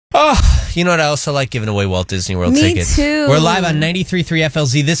You know what? I also like giving away Walt Disney World Me tickets. too. We're live on 93.3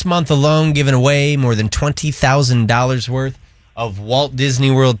 FLZ this month alone, giving away more than $20,000 worth of Walt Disney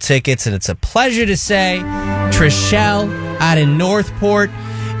World tickets. And it's a pleasure to say, Trishelle out in Northport,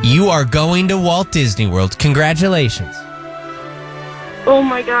 you are going to Walt Disney World. Congratulations. Oh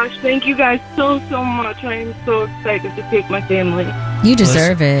my gosh, thank you guys so much. I am so excited to take my family. You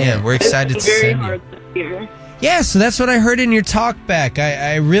deserve it. Yeah, we're excited to It's very send you. hard this year. Yeah, so that's what I heard in your talk back.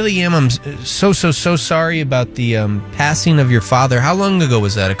 I really am. I'm so sorry about the passing of your father. How long ago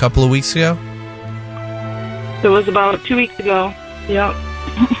was that? A couple of weeks ago? It was about 2 weeks ago. Yep.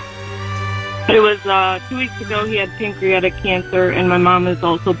 It was 2 weeks ago. He had pancreatic cancer, and my mom is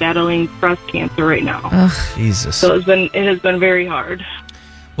also battling breast cancer right now. Ugh. Jesus. So it has been very hard.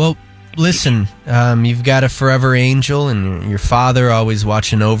 Well, listen, you've got a forever angel, and your father always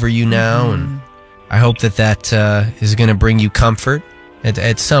watching over you now, and I hope that is going to bring you comfort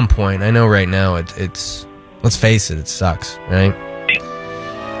at some point. I know right now it's let's face it, it sucks, right?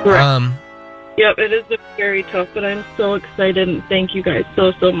 Correct. Yep, it is very tough, but I'm so excited, and thank you guys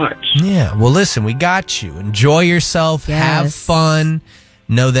so much. Yeah, well, listen, we got you. Enjoy yourself. Yes. Have fun.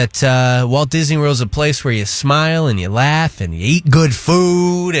 Know that Walt Disney World is a place where you smile and you laugh and you eat good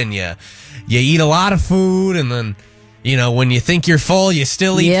food and you eat a lot of food, and then, you know, when you think you're full, you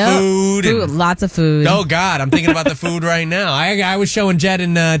still eat food. And, lots of food. oh, God, I'm thinking about the food right now. I was showing Jed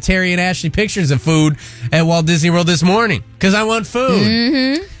and Terry and Ashley pictures of food at Walt Disney World this morning because I want food.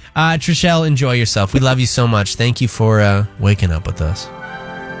 Mm-hmm. Trishelle, enjoy yourself. We love you so much. Thank you for waking up with us. You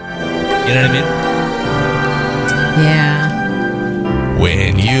know what I mean? Yeah.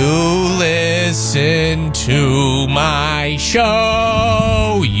 When you listen to my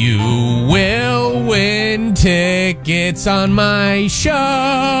show, you will win tickets on my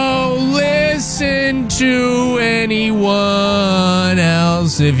show. Listen to anyone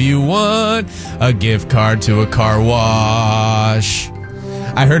else if you want a gift card to a car wash.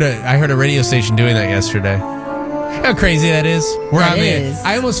 I heard a radio station doing that yesterday. How crazy that is. We're on the air.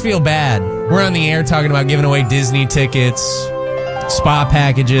 I almost feel bad. We're on the air talking about giving away Disney tickets, spa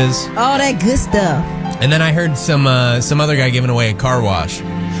packages, all that good stuff. and then I heard some other guy giving away a car wash.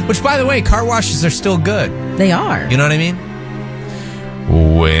 Which, by the way, car washes are still good. They are. You know what I mean?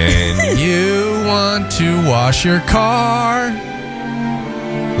 When you want to wash your car,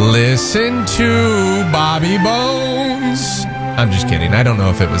 listen to Bobby Bones. I'm just kidding. I don't know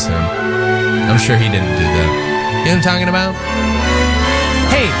if it was him. I'm sure he didn't do that. You know what I'm talking about?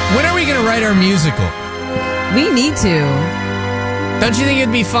 Hey, when are we going to write our musical? We need to. Don't you think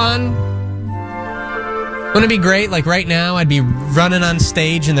it'd be fun? Wouldn't it be great? Like right now, I'd be running on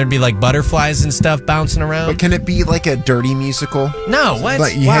stage and there'd be like butterflies and stuff bouncing around. But can it be like a dirty musical? No, what?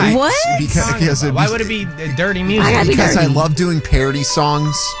 Like, Why? What? Why would it be a dirty music? gotta be Because I dirty. love doing parody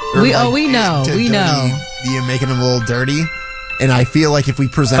songs. We know. We know. You're making them a little dirty. And I feel like if we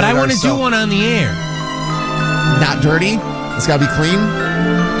present But I want to do one on the air. not dirty, it's got to be clean.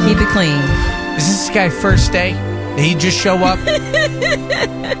 Keep it clean. Is this guy first day? Did he just show up?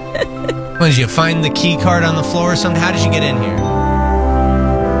 What, did you find the key card on the floor or something? How did you get in here?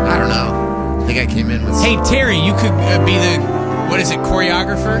 I don't know. I think I came in with... Hey, Terry, you could be the, what is it,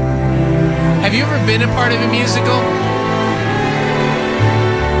 choreographer? Have you ever been a part of a musical?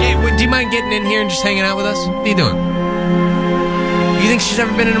 Yeah, do you mind getting in here and just hanging out with us? What are you doing? You think she's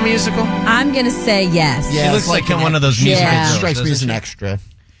ever been in a musical? I'm going to say yes. Yeah, She looks like one of those musical Yeah. girls, strikes me doesn't as an she? extra.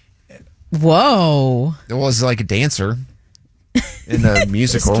 Whoa. It was like a dancer in a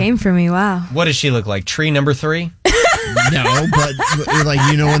musical. Just came for me. Wow. What does she look like? Tree number 3? No, but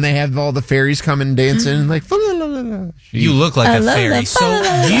like, you know, when they have all the fairies come and dance in, like... You look like I a love fairy. that.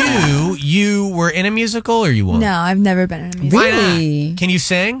 So you were in a musical or you won't? No, I've never been in a musical. Why not? Really? Can you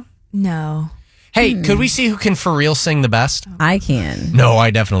sing? No. Hey, could we see who can for real sing the best? I can. No,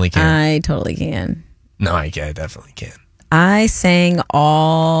 I definitely can. I totally can. No, I definitely can. I sang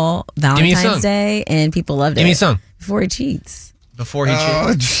all me a song. Valentine's Day, and people loved it. Give me a song. Before he cheats. Before he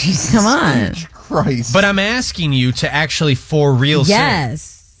Oh, cheats. Jesus Come on. Christ. But I'm asking you to actually for real sing.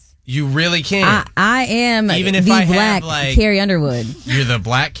 Yes. You really can. I am Even if the I have, black like- Carrie Underwood. You're the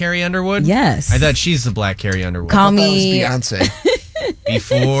black Carrie Underwood? Yes. I thought she's the black Carrie Underwood. Call That was me. Beyonce.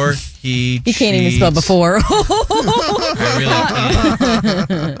 Before he You can't even spell cheats. before. I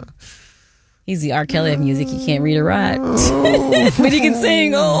really can't. He's the R. Kelly of music. He can't read or write. But he can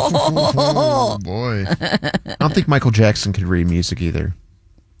sing. Oh, boy. I don't think Michael Jackson could read music either.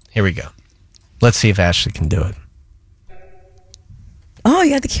 Here we go. Let's see if Ashley can do it. Oh,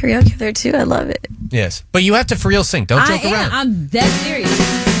 you got the karaoke there too. I love it. Yes. But you have to for real sing. Don't joke around. I'm dead serious.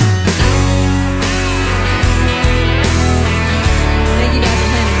 Thank you guys for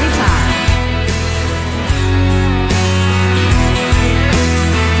playing the guitar.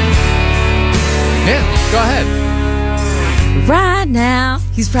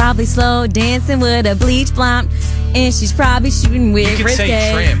 He's probably slow dancing with a bleach blonde, and she's probably shooting with You can risque.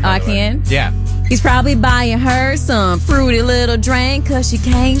 say tramp. Oh, I can? Yeah. He's probably buying her some fruity little drink, cause she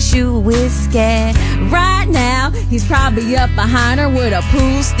can't shoot whiskey. Right now, he's probably up behind her with a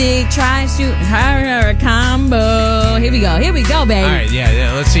pool stick, trying shooting her a combo. Here we go, baby. All right,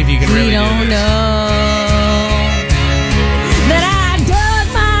 yeah. Let's see if you can really We do don't this. know that I dug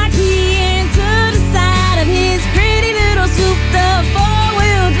my key into the side of his pretty little souped-up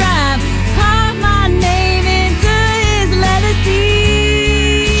four-wheel drive, carved my name into his leather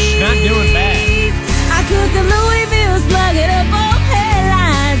seat. Not doing bad. I took the Louisville slug it up both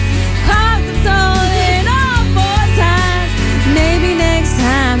headlights, carved the toe in all 4 times. Maybe next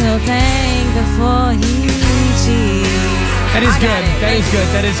time he'll thank before he cheats. That is good. That is good.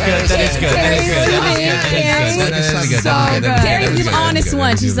 That is good. That is good. That is good. So good. Terry's the honest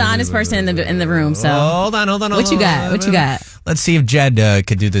one. She's the honest person in the room. So Hold on. what you got? What you got? Let's see if Jed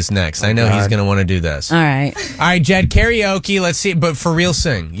could do this next. I know he's going to want to do this. All right. All right, Jed, karaoke. Let's see, but for real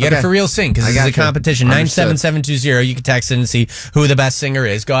sing. You got to Okay. for real sing because I this is a gotcha. competition. Understood. 97720. You can text in and see who the best singer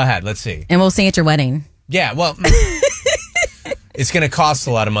is. Go ahead. Let's see. And we'll sing at your wedding. Yeah, well, it's going to cost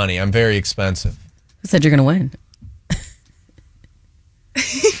a lot of money. I'm very expensive. Who said you're gonna win?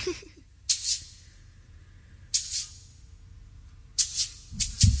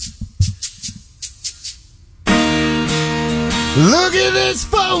 Look at this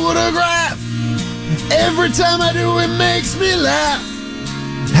photograph. Every time I do, it makes me laugh.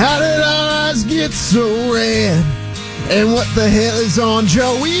 How did our eyes get so red? And what the hell is on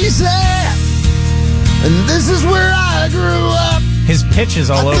Joey's head? And this is where I grew up. His pitch is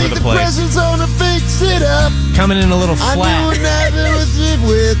all I over think the place. present's gonna fix it up. Coming in a little I knew flat. nothing was it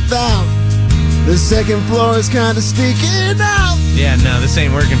without. The second floor is kind of sticking out. Yeah, no, this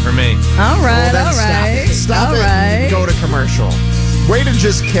ain't working for me. All right. Well, then all right. Stop all it. right. And go to commercial. Way to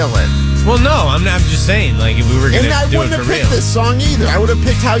just kill it. Well, no, I'm just saying, like, if we were going And I to do it wouldn't for have picked real. this song either. I would have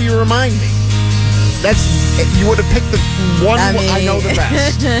picked How You Remind Me. You would have picked the one I know the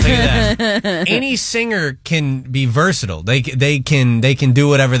best. Look at that. Any singer can be versatile. They can do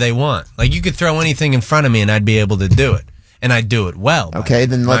whatever they want. Like, you could throw anything in front of me and I'd be able to do it. And I'd do it well. Okay,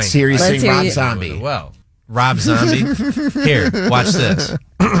 then let's hear you Let's sing hear Rob you. Zombie. Well, Rob Zombie. Here, watch this.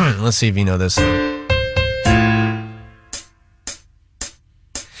 Let's see if you know this song.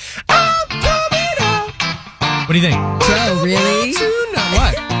 What do you think? Oh, really?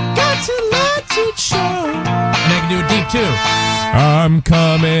 What? Got to let it show. And I can do it deep too. I'm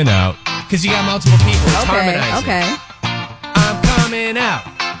coming out. Because you got multiple people. It's harmonizing. Okay. I'm coming out.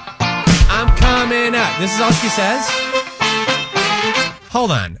 I'm coming out. This is all she says?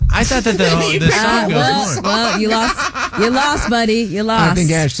 Hold on. I thought that the song goes more. Well, you lost, buddy. You lost. I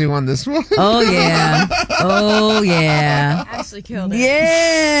think Ashley won this one. Oh yeah. Oh yeah. Ashley killed it.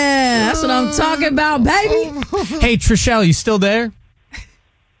 Yeah. That's what I'm talking about, baby. Hey, Trishelle, you still there?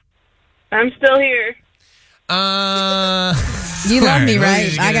 I'm still here. You love me, All right?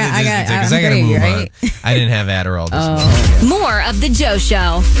 let's just I get into got. this because I I'm gotta great, move right? on. I didn't have Adderall this morning. More of The Joe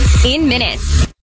Show in minutes.